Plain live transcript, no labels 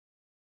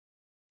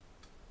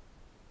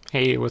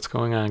Hey, what's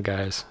going on,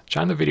 guys?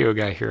 John the Video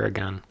Guy here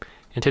again.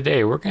 And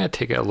today we're going to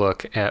take a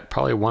look at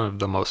probably one of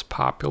the most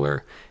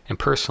popular and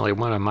personally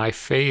one of my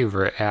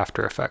favorite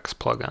After Effects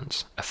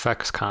plugins,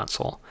 Effects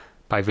Console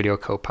by Video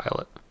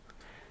Copilot.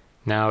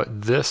 Now,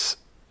 this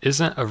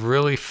isn't a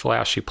really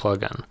flashy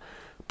plugin,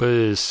 but it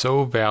is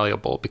so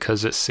valuable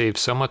because it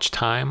saves so much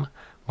time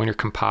when you're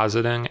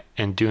compositing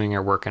and doing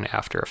your work in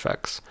After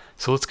Effects.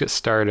 So let's get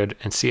started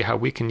and see how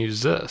we can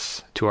use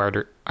this to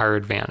our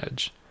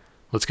advantage.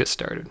 Let's get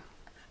started.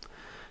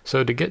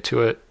 So to get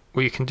to it,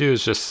 what you can do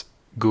is just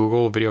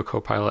Google Video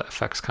Copilot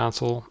Effects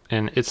Console,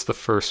 and it's the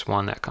first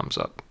one that comes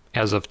up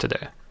as of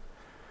today.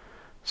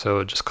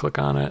 So just click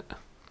on it,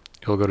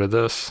 you'll go to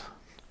this,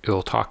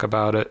 it'll talk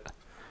about it,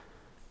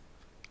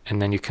 and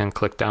then you can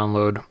click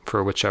download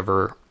for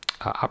whichever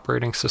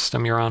operating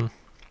system you're on.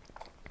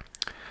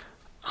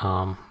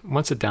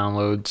 Once it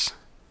downloads,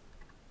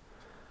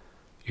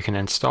 you can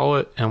install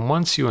it, and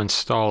once you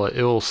install it,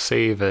 it'll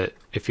save it.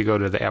 If you go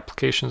to the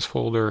applications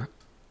folder,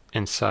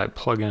 inside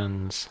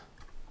plugins,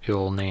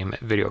 you'll name it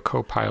Video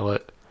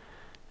Copilot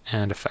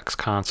and Effects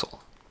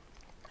Console.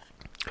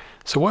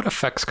 So what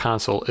Effects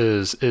Console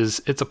is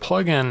it's a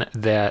plugin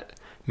that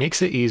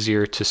makes it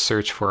easier to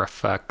search for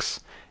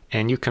effects,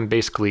 and you can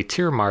basically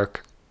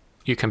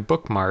you can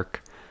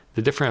bookmark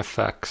the different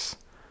effects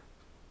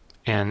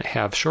and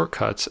have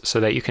shortcuts so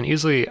that you can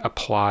easily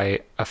apply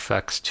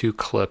effects to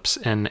clips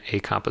in a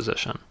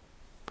composition.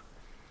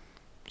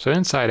 So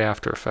inside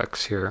After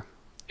Effects here,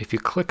 if you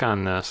click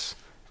on this,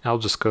 I'll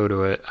just go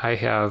to it. I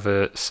have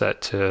it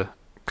set to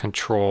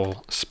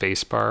Control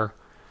Spacebar,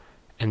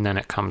 and then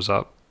it comes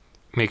up.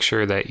 Make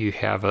sure that you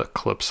have a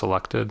clip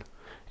selected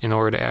in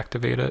order to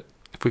activate it.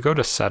 If we go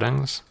to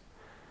Settings,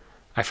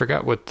 I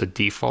forgot what the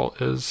default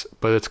is,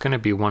 but it's going to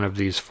be one of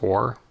these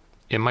four.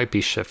 It might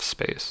be Shift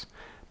Space,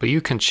 but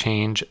you can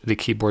change the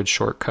keyboard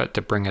shortcut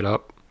to bring it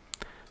up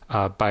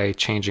by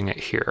changing it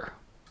here.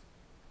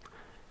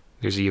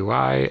 There's a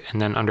UI, and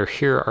then under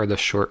here are the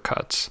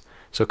shortcuts.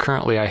 So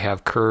currently I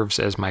have curves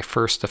as my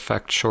first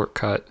effect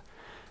shortcut,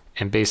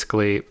 and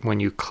basically when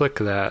you click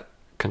that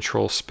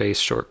Control Space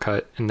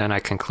shortcut, and then I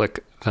can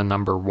click the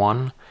number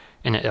 1,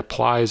 and it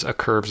applies a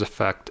curves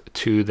effect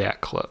to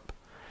that clip.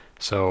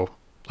 So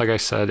like I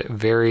said,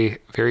 very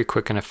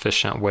quick and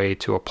efficient way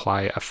to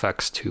apply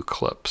effects to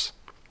clips.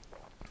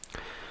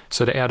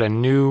 So to add a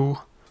new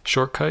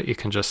shortcut, you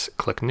can just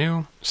click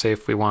New. Say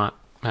if we want,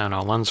 I don't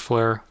know, lens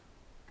flare.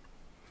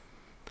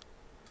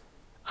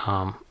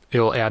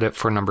 It'll add it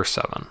for number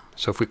 7.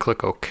 So if we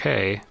click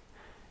OK,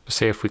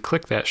 say if we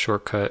click that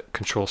shortcut,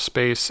 Control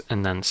Space,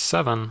 and then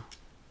 7,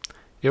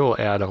 it will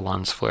add a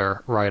lens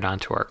flare right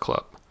onto our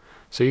clip.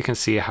 So you can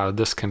see how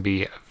this can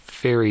be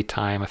very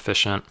time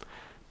efficient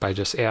by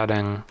just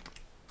adding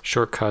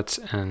shortcuts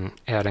and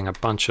adding a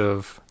bunch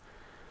of,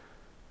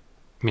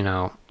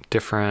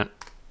 different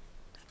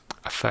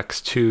effects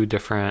to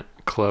different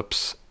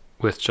clips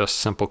with just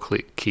simple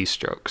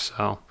keystrokes.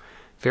 So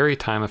very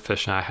time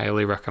efficient. I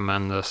highly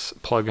recommend this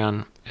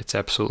plugin. It's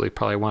absolutely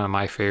probably one of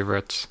my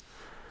favorites.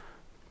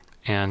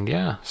 And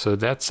yeah, so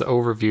that's the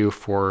overview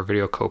for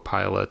Video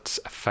Copilot's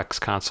Effects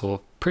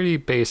Console. Pretty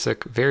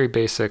basic, very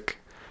basic,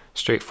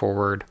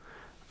 straightforward.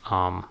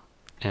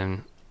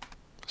 And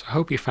so I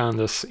hope you found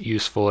this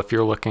useful if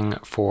you're looking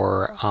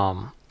for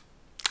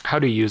how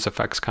to use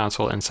Effects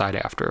Console inside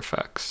After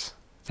Effects.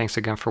 Thanks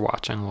again for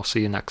watching. We'll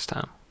see you next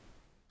time.